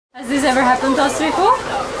Has this ever happened to us before?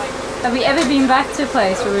 Have we ever been back to a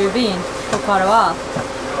place where we've been for quite a while?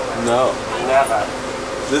 No. Never.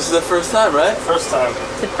 This is the first time, right? First time.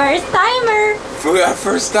 It's the first timer! We are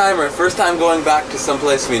first timer. First time going back to some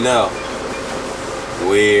place we know.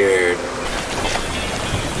 Weird.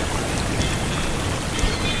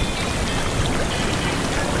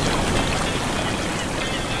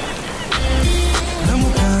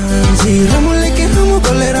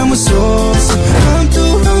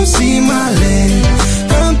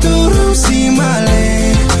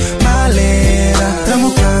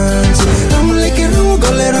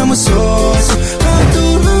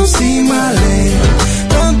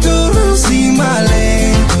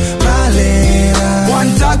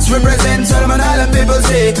 Represent Solomon Island people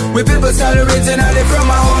say we people start originally from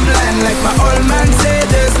my homeland. Like my old man said,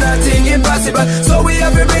 there's nothing impossible. So we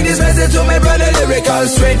have to bring this message to my brother lyrical.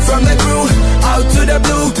 Straight from the crew, out to the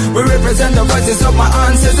blue. We represent the voices of my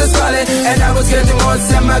ancestors calling. And I was getting more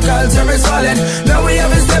and my culture is falling. Now we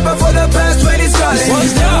have a step up for the past 20 calling.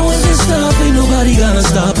 Now when this stuff, ain't nobody gonna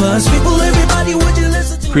stop us. People, everybody, would you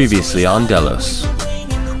listen to Previously on Delos,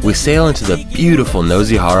 we sail into the beautiful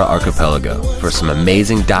Nosy Be archipelago for some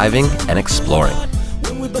amazing diving and exploring.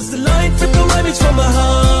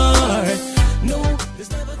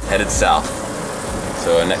 Headed south.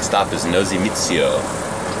 So our next stop is Nosy Be.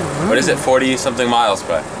 What is it, 40-something miles,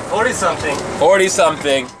 Brad? 40-something.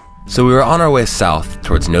 40-something! So we were on our way south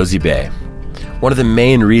towards Nosy Be. One of the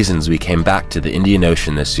main reasons we came back to the Indian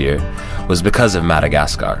Ocean this year was because of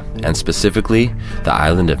Madagascar, and specifically the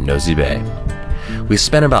island of Nosy Be. We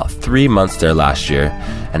spent about 3 months there last year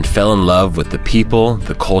and fell in love with the people,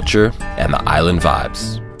 the culture, and the island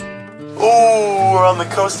vibes. Oh, we're on the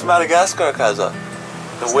coast of Madagascar, Kaza.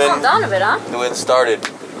 The wind down a bit, huh? The wind started.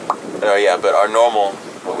 Yeah, but our normal,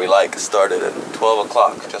 what we like, started at 12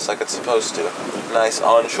 o'clock, just like it's supposed to. Nice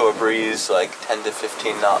onshore breeze, like 10 to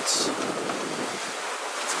 15 knots.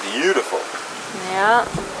 It's beautiful. Yeah.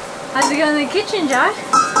 How's it going in the kitchen, Josh?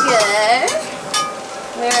 Good.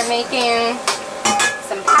 We were making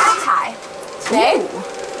some pad thai today. Ooh.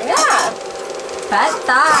 Yeah. Pad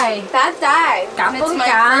thai. Pad thai. It's my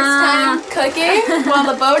first time cooking while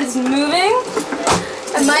the boat is moving.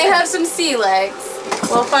 I might have some sea legs.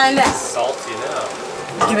 We'll find out. Salty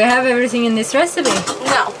now. Do we have everything in this recipe?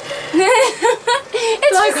 No.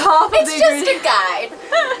 It's like just, half of it's the just a guide.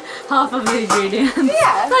 Half of the ingredients.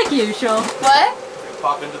 Yeah. Like usual. What?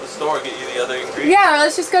 Pop into the store and get you the other ingredients. Yeah, or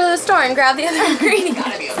let's just go to the store and grab the other ingredients.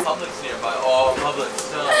 Gotta be a Publix nearby. Oh,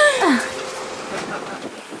 Publix.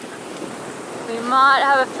 We might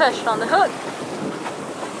have a fish on the hook.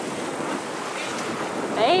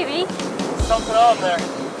 Maybe. Something on there.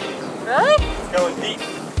 Really? It's going deep.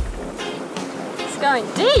 It's going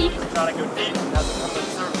deep? Trying to go deep. It hasn't come to the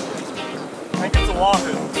surface. I think it's a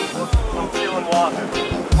wahoo. I'm feeling wahoo.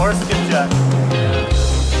 Or a skipjack.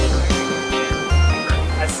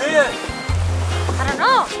 I see it. I don't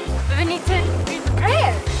know. But we need to be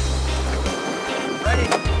prepared. Ready?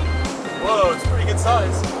 Whoa, it's pretty good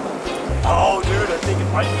size. Oh, dude, I think it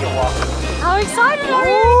might be a wahoo. How excited are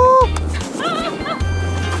you?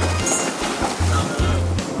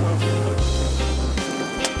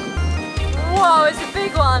 Whoa, it's a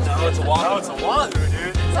big one. No, it's a wahoo. No, it's a wahoo,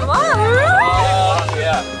 dude. It's a wahoo. Oh,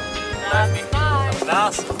 yeah. That's nice.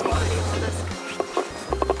 Massive.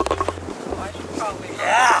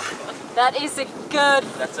 Yeah. That is a good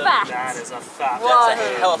fat. That is a fat. Wahoo. That's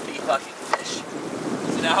a healthy fucking fish.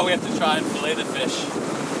 So now we have to try and fillet the fish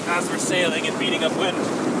as we're sailing and beating up wind.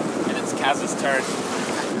 And it's Kaza's turn.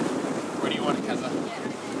 Where do you want it, Kaza?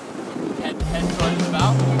 Head towards the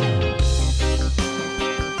bow?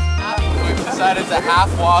 We've decided it's a half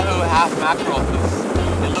wahoo, half mackerel.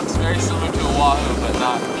 It looks very similar to a wahoo, but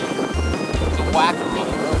not. It's a wackerel.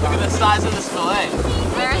 Look at the size of this fillet.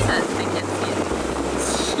 Where is it? I can't see it.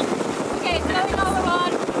 Okay, throwing all the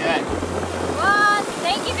rod. Okay. One.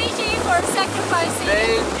 Thank you, Vichy, for sacrificing.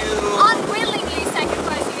 Thank you. Unwillingly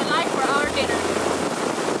sacrificing a life for our dinner.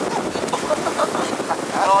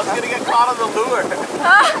 Oh, it's gonna get caught on the lure.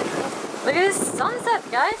 Look at this sunset,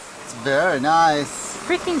 guys. It's very nice.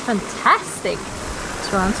 Freaking fantastic. That's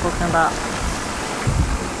what I'm talking about.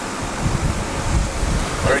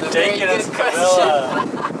 Ridiculous, Camilla.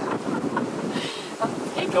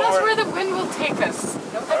 That's where the wind will take us. You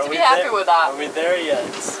don't have to be happy with that. Are we there yet?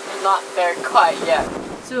 We're not there quite yet.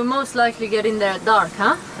 So we'll most likely get in there at dark,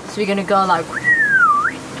 huh? So we're gonna go like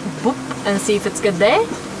boop and see if it's good day.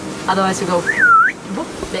 Otherwise we go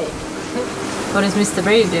boop day. What is Mr.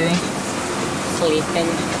 Brady doing? Sleeping,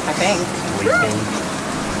 I think. Sleeping.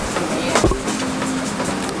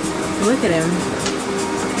 Look at him.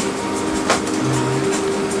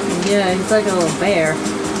 Yeah, he's like a little bear.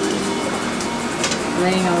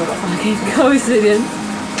 Laying on a fucking cozy in.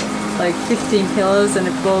 Like 15 pillows and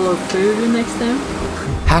a bowl of food next to him.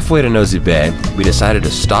 Halfway to Nosy Be, we decided to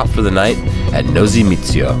stop for the night at Nosy Be.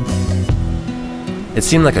 It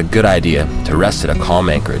seemed like a good idea to rest at a calm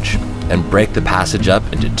anchorage and break the passage up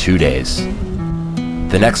into 2 days.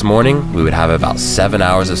 The next morning, we would have about 7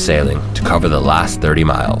 hours of sailing to cover the last 30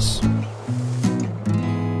 miles.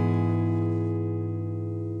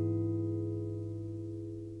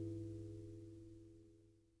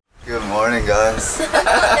 Good morning, guys.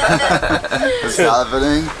 What's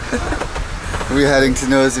happening? We heading to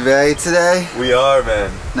Nosy Be today? We are,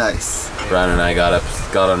 man. Nice. Brian and I got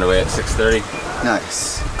underway at 6:30.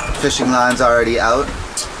 Nice. Fishing line's already out.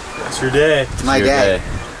 It's your day. It's my day.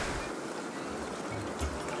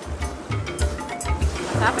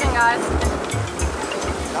 What's happening, guys?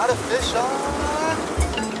 Got a fish on.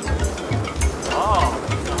 Oh,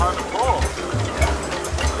 it's hard to pull.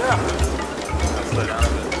 Yeah. Slow down a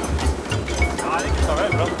bit. No, I think it's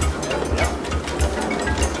alright, bro. Yeah.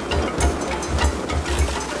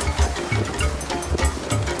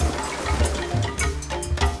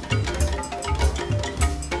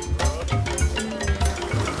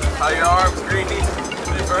 How are your arms, Greeny? Is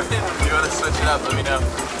it burning? If you want to switch it up, let me know.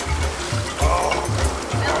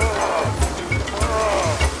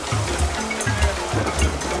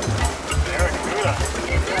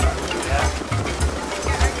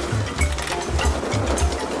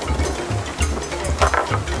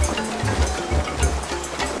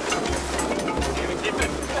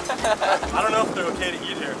 I don't know if they're okay to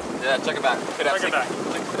eat here. Yeah, check it back. Check it back.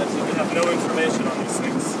 We have no information on these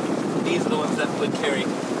things. These are the ones that would carry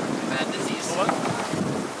bad disease.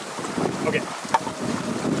 Okay.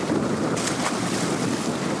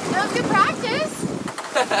 That was good practice.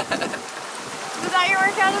 Was that your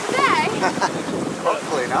workout of the day?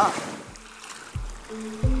 Hopefully not.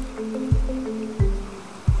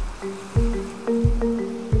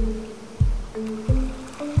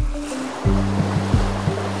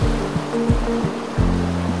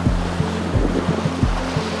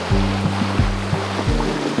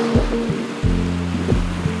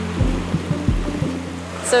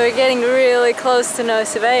 So we're getting really close to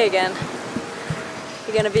Nosy Be again.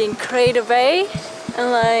 We're gonna be in Crater Bay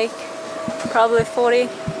in like probably 40,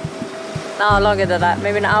 no, longer than that,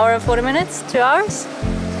 maybe an hour and 40 minutes, 2 hours.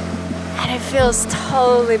 And it feels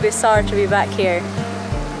totally bizarre to be back here.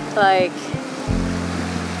 Like,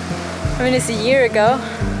 I mean, it's a year ago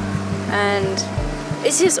and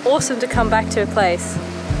it's just awesome to come back to a place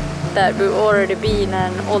that we've already been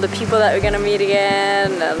and all the people that we're gonna meet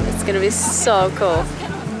again, and it's gonna be so cool.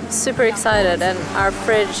 Super excited, and our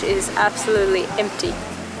fridge is absolutely empty.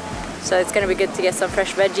 So it's gonna be good to get some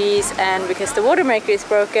fresh veggies, and because the water maker is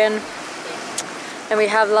broken and we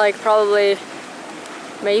have like probably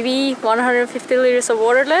maybe 150 liters of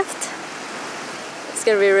water left, it's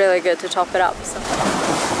gonna be really good to top it up. So.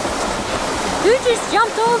 Who just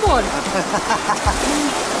jumped overboard?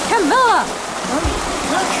 Camilla!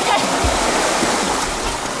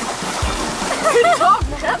 Good job,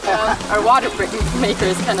 man. Our water maker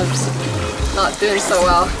is kind of just not doing so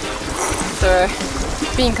well. So we're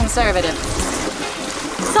being conservative.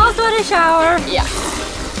 Saltwater shower! Yeah.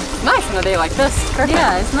 Nice on a day like this. Perfect.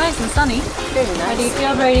 Yeah, it's nice and sunny. Very nice. How do you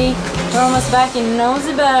feel, Brady? We're almost back in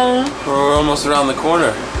Nosy Be. We're almost around the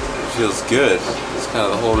corner. It feels good. It's kind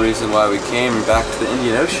of the whole reason why we came back to the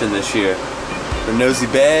Indian Ocean this year. For Nosy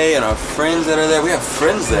Be and our friends that are there. We have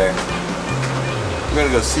friends there. We're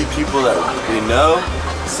gonna go see people that we know,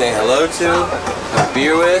 say hello to, have a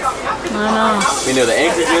beer with. I know. We know the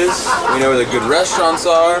anchorages. We know where the good restaurants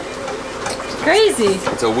are. Crazy.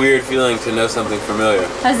 It's a weird feeling to know something familiar.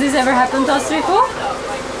 Has this ever happened to us before?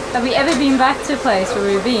 Have we ever been back to a place where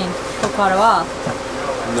we've been for quite a while?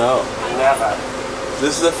 No. Never.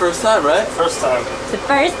 This is the first time, right? First time. It's the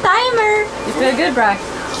first timer. You feel good, Brack?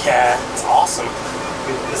 Yeah, it's awesome.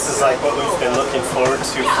 This is like what we've been looking forward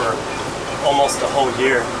to for almost a whole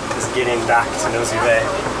year, is getting back to Nosy Be.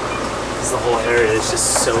 Because the whole area is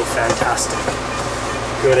just so fantastic.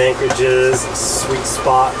 Good anchorages, sweet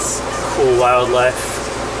spots, cool wildlife,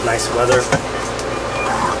 nice weather.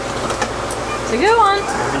 It's a good one.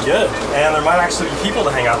 It'll be good. And there might actually be people to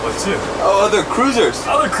hang out with too. Oh, other cruisers.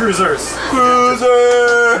 Other cruisers.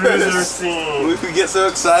 Cruisers! Cruiser scene. We get so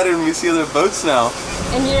excited when we see other boats now.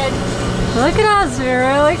 And you're... Look at us, we're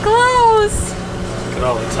really close. Look at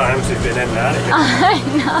all the times we've been in and out of here. I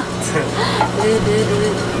know.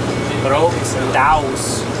 Boats and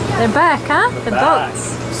dhows. They're back, huh? The Back. boats.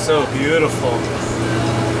 So beautiful.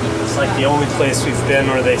 It's like the only place we've been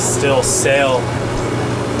where they still sail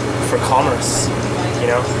for commerce. you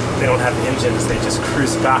know? They don't have engines, they just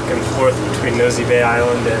cruise back and forth between Nosy Be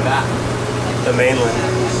Island and the mainland.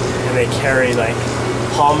 And they carry like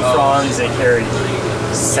palm fronds, they carry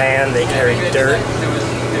sand, they carry dirt.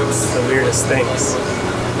 It's the weirdest things.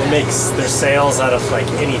 It makes their sails out of like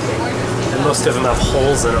anything. And most of them have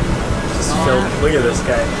holes in them. Just filled. Look at this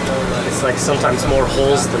guy. It's like sometimes more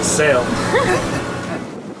holes than sail.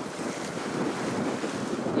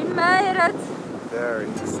 You made it! Very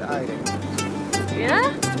exciting.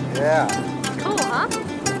 Yeah? Yeah. Cool, huh?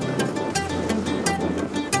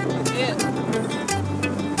 Yeah.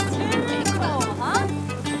 Very cool, huh?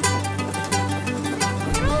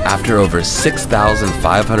 After over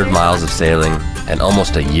 6,500 miles of sailing, and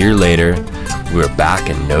almost a year later, we were back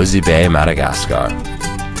in Nosy Be, Madagascar.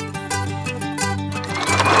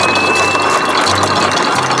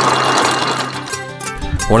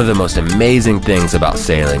 One of the most amazing things about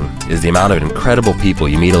sailing is the amount of incredible people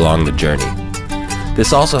you meet along the journey.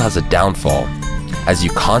 This also has a downfall, as you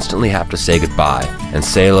constantly have to say goodbye and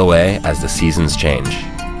sail away as the seasons change.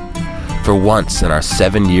 For once in our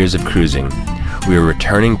 7 years of cruising, we were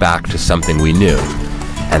returning back to something we knew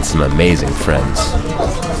and some amazing friends.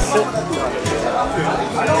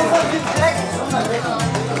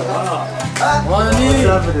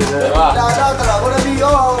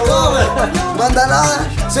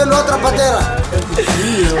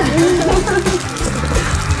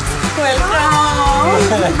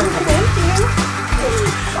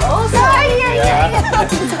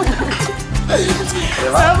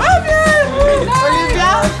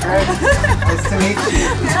 Nice to meet you.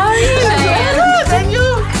 How are you? Good, and you?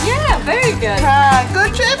 Yeah, very good.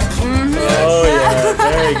 Good trip? Oh yeah,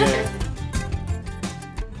 very good.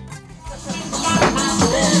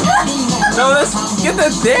 No, let's get the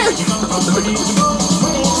dance.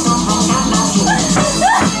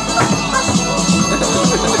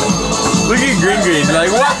 Look at Green,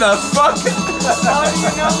 like, what the fuck? How do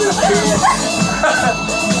you know this?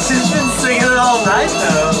 She's been singing it all night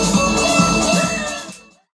though.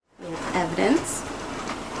 Evidence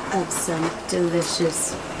of some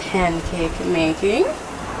delicious pancake making.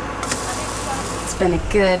 It's been a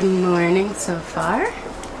good morning so far,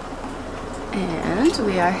 and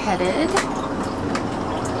we are headed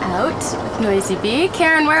out of Nosy Be.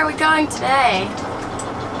 Karin, where are we going today?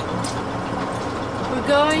 We're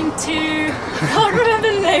going to... I can't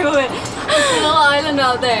remember the name of it. There's a little island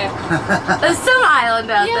out there. There's some island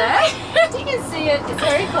out there. You can see it. It's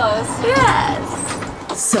very close.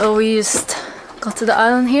 Yes. So we just got to the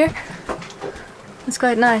island here. It's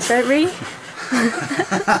quite nice, right, Brady?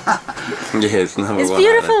 Yeah, it's number It's one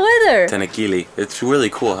beautiful island. weather. Tenakili. It's really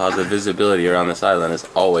cool how the visibility around this island is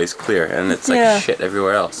always clear, and it's like Yeah. shit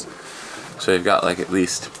everywhere else. So you've got like at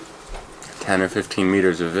least 10 or 15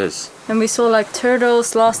 meters of vis. And we saw like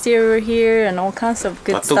turtles last year we were here and all kinds of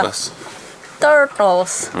good Tortugas. stuff.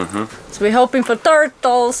 Turtles. So we're hoping for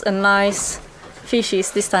turtles and nice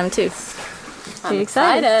fishies this time too. I'm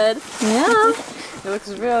excited. Yeah. It looks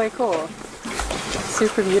really cool.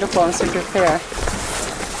 Super beautiful and super clear.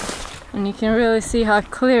 And you can really see how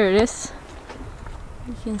clear it is.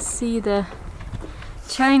 You can see the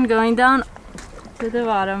chain going down to the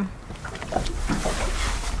bottom.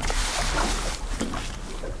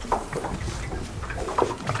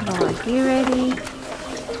 Are you ready?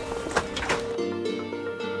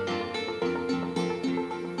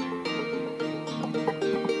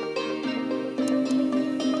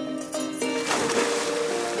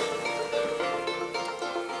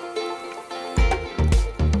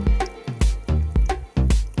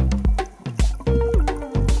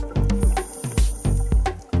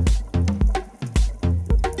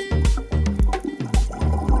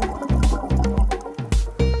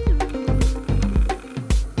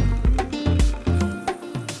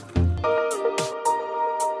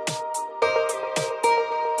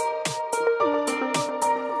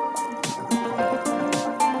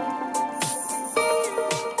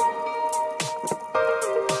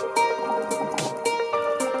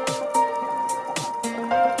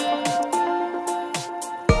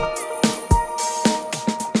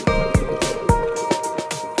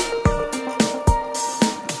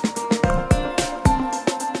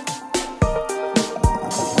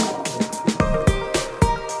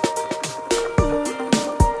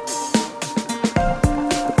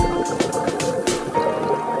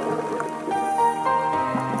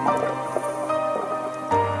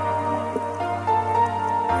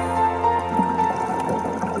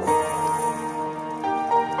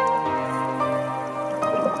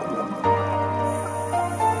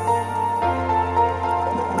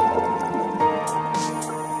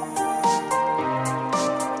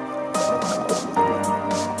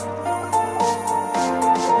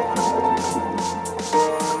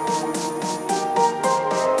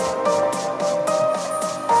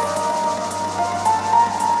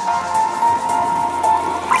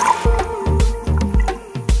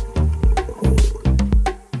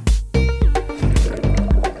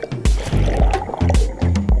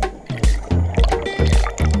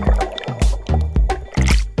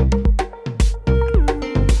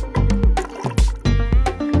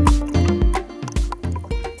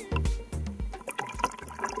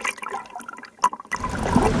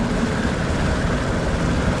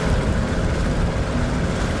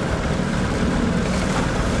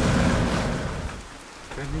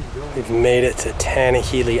 made it to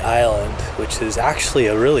Tanahili Island, which is actually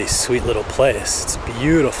a really sweet little place. It's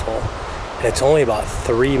beautiful, and it's only about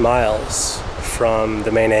 3 miles from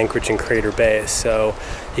the main anchorage in Crater Bay, so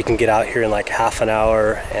you can get out here in like half an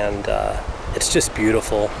hour, and it's just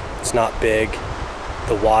beautiful. It's not big.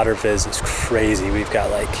 The water viz is crazy. We've got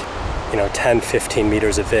like, you know, 10-15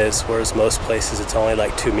 meters of viz, whereas most places it's only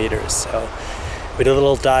like 2 meters. So we did a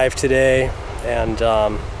little dive today, and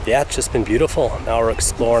yeah, it's just been beautiful. Now we're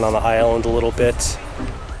exploring on the island a little bit.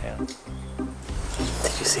 Yeah. Did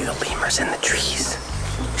you see the lemurs in the trees?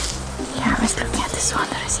 Yeah, I was looking at this one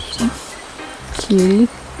that is eating. Cutie.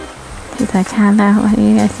 He's like, hello, what are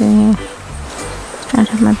you guys doing here? Trying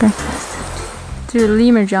to have my breakfast. Do a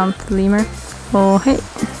lemur jump, lemur. Oh, hey.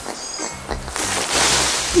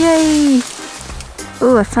 Yay!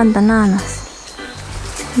 Oh, I found bananas.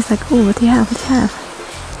 He's like, oh, what do you have, what do you have?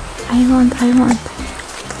 I want.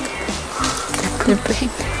 They're big.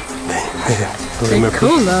 They're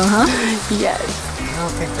cool though, huh? Yes. I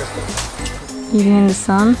don't think they're cool. Eating in the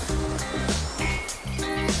sun.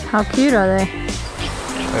 How cute are they?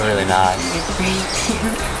 They're really nice. They're really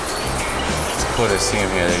cute. It's cool to see them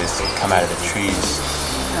here. They just come out of the trees.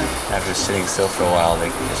 After sitting still for a while, they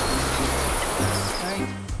can just...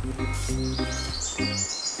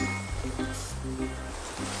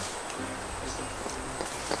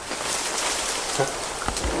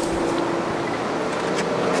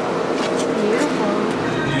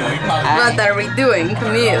 What are we doing,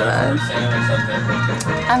 Camilla?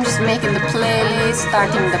 I'm just making the playlist,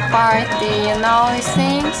 starting the party, and all these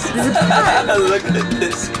things. Look at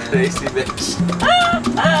this crazy bitch.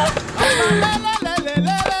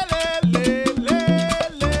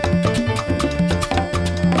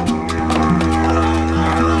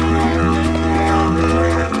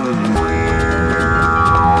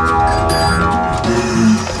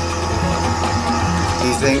 Do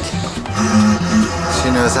you think she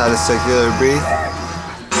knows how to circular breathe?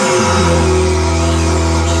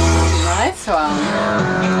 Nice one.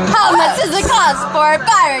 How much does it cost for a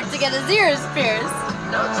pirate to get his ears pierced?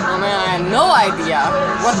 Oh man, I have no idea.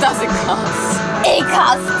 What does it cost? It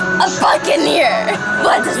costs a buccaneer.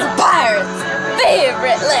 What is a pirate's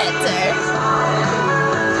favorite letter?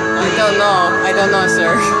 I don't know,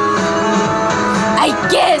 sir. I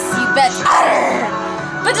guess you bet otter.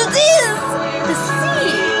 But it is the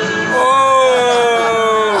sea.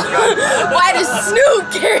 Oh! Why does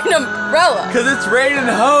Snoop carry an umbrella? Cause it's raining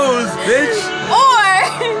hose, bitch! Or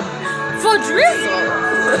for drizzle.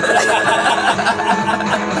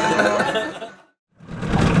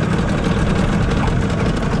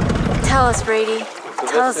 Tell us, Brady.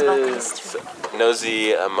 Tell us about the history.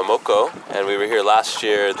 Nosy Momoko, and we were here last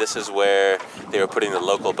year. This is where they were putting the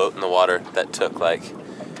local boat in the water that took like,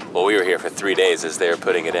 well, we were here for 3 days as they were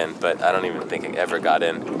putting it in, but I don't even think it ever got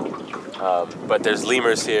in. But there's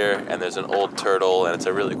lemurs here, and there's an old turtle, and it's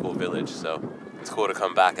a really cool village, so it's cool to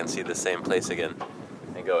come back and see the same place again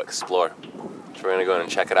and go explore. So we're gonna go in and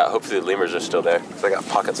check it out. Hopefully the lemurs are still there, because I got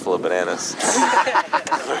pockets full of bananas.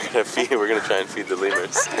 We're gonna try and feed the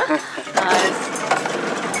lemurs.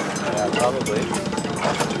 Yeah, probably.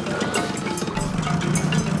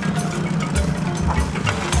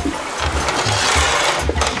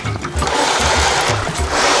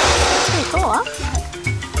 Pretty cool, huh?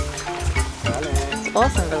 It's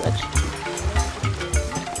awesome village.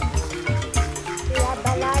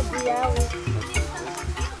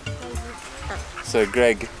 So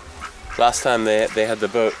Greg, last time they had the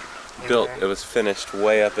boat built, it was finished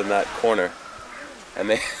way up in that corner, and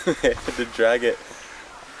they had to drag it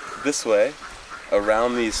this way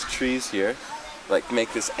around these trees here, like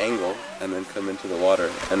make this angle and then come into the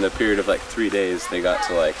water. And the period of like 3 days they got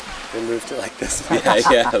to like, They moved it like this.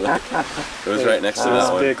 yeah, like, it was right next to There's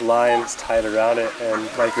that one. big lines tied around it, and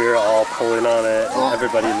like we were all pulling on it.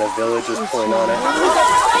 Everybody in the village was pulling on it.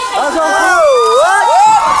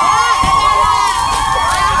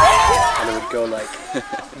 And it would go like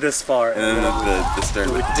this far, And then the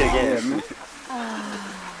stern would dig in.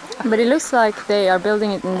 But it looks like they are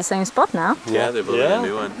building it in the same spot now. Yeah, they're building a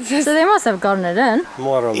new one. So they must have gotten it in.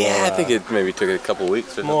 Mora, Yeah, I think it maybe took a couple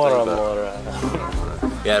weeks or something. Mora, but- Mora.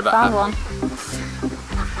 Yeah, about Found one.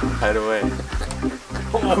 hide away.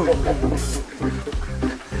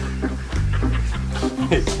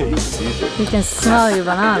 You can smell your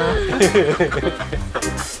banana.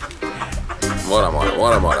 Mora, mora,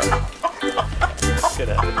 mora, mora.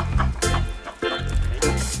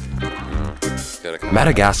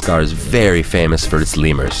 Madagascar is very famous for its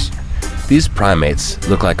lemurs. These primates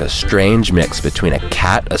look like a strange mix between a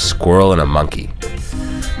cat, a squirrel, and a monkey.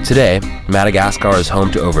 Today, Madagascar is home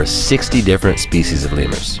to over 60 different species of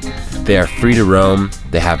lemurs. They are free to roam,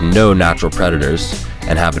 they have no natural predators,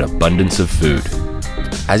 and have an abundance of food.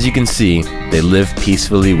 As you can see, they live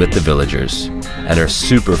peacefully with the villagers and are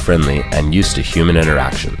super friendly and used to human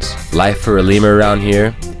interactions. Life for a lemur around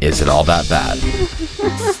here isn't all that bad.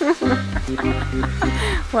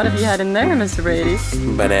 What have you had in there, Mr. Brady?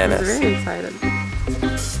 Bananas. He's very excited.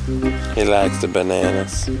 He likes the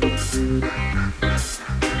bananas.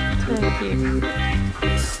 Thank you.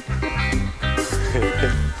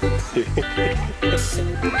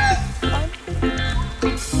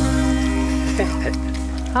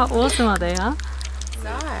 How awesome are they, huh?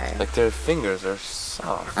 Like their fingers are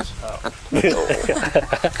soft.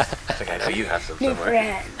 Like I know you have some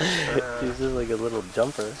somewhere. He's just like a little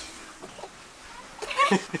jumper.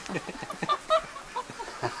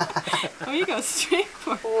 Oh, you go straight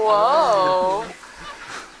for it. Whoa.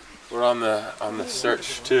 We're on the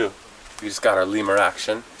search too. We just got our lemur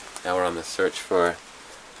action. Now we're on the search for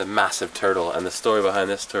the massive turtle. And the story behind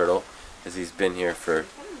this turtle is he's been here for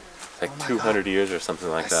like 200 years or something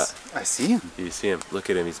like that. I see him. You see him, look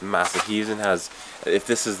at him, he's massive. He even has, if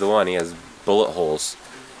this is the one, he has bullet holes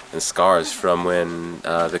and scars from when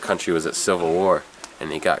the country was at civil war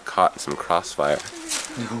and he got caught in some crossfire.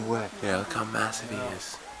 No way. Yeah, look how massive he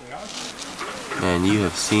is. Man, you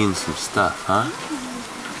have seen some stuff, huh?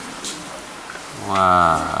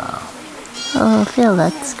 Wow. Oh, feel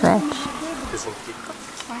that scratch.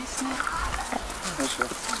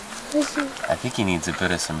 I think he needs a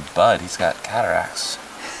bit of some bud. He's got cataracts.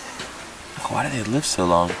 Why do they live so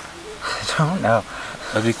long? I don't know.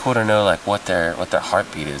 It'd be cool to know like what their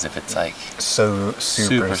heartbeat is. If it's like So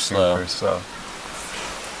super slow.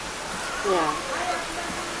 Yeah.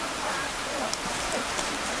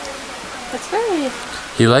 It's very...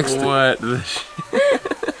 He likes what?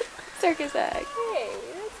 Circus act.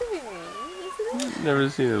 Never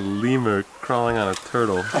seen a lemur crawling on a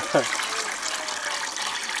turtle.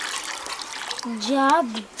 Job.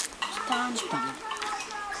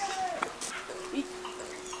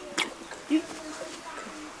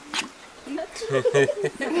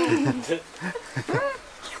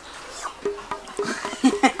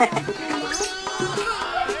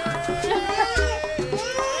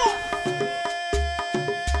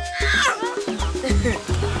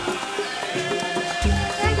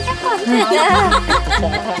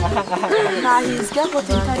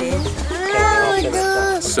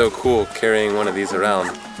 It's so cool carrying one of these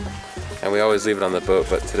around. And we always leave it on the boat,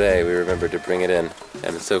 but today we remembered to bring it in.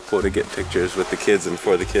 And it's so cool to get pictures with the kids and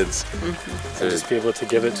for the kids. So just be able to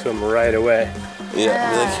give it to them right away.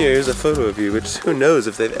 Yeah, be like, here's a photo of you, which who knows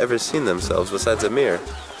if they've ever seen themselves besides a mirror.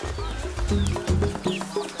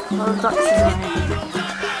 Well, ducks in there.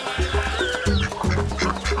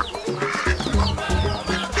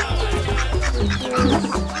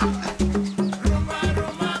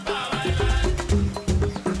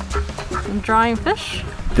 Drying fish.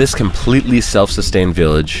 This completely self-sustained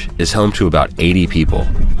village is home to about 80 people.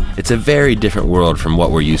 It's a very different world from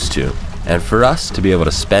what we're used to, and for us to be able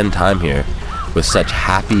to spend time here with such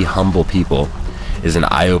happy, humble people is an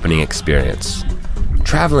eye-opening experience.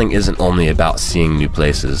 Traveling isn't only about seeing new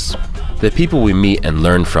places. The people we meet and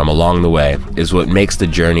learn from along the way is what makes the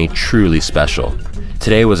journey truly special.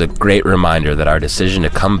 Today was a great reminder that our decision to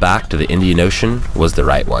come back to the Indian Ocean was the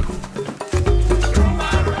right one.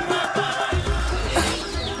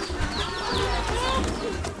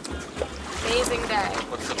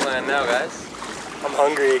 Now, guys, I'm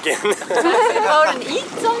hungry again. Back to the boat and eat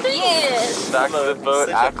something? Yes. back to the boat,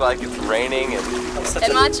 act like it's raining, and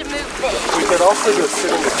And watch a movie. We could also go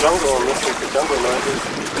sit in the jungle and listen to jungle noises.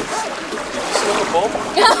 Did you smell a bowl?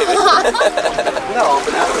 No,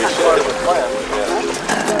 but that was part of the plan.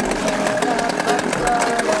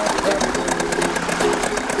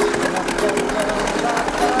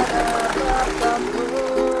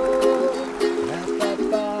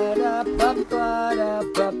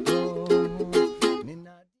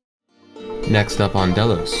 Next up on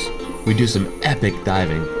Delos, we do some epic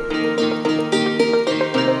diving.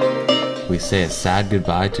 We say a sad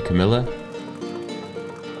goodbye to Camilla,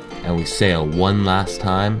 and we sail one last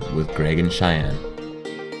time with Greg and Chyanne.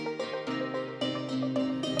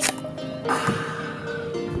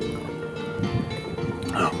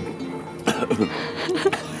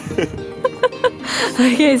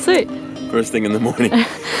 Okay, sweet. first thing in the morning.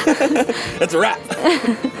 That's a wrap.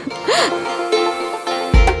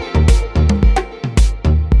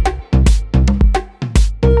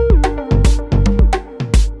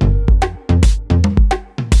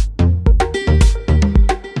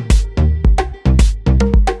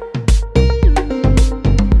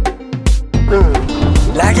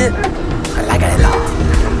 Like it? I like it a lot.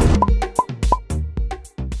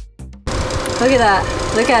 Look at that.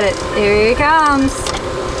 Look at it. Here he comes.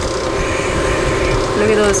 Look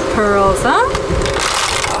at those pearls, huh?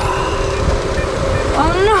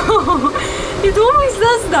 Oh no! It always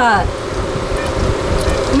does that.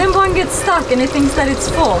 And then one gets stuck and it thinks that it's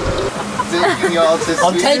full. Taking y'all to Sweden?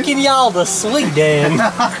 I'm taking y'all to Sweden.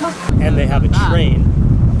 And they have a train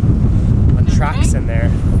on tracks in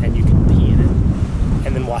there, and you can pee in it,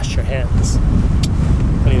 and then wash your hands.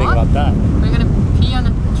 What do you think about that? We're gonna pee on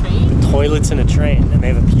a train? The toilets in a train, and they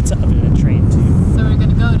have a pizza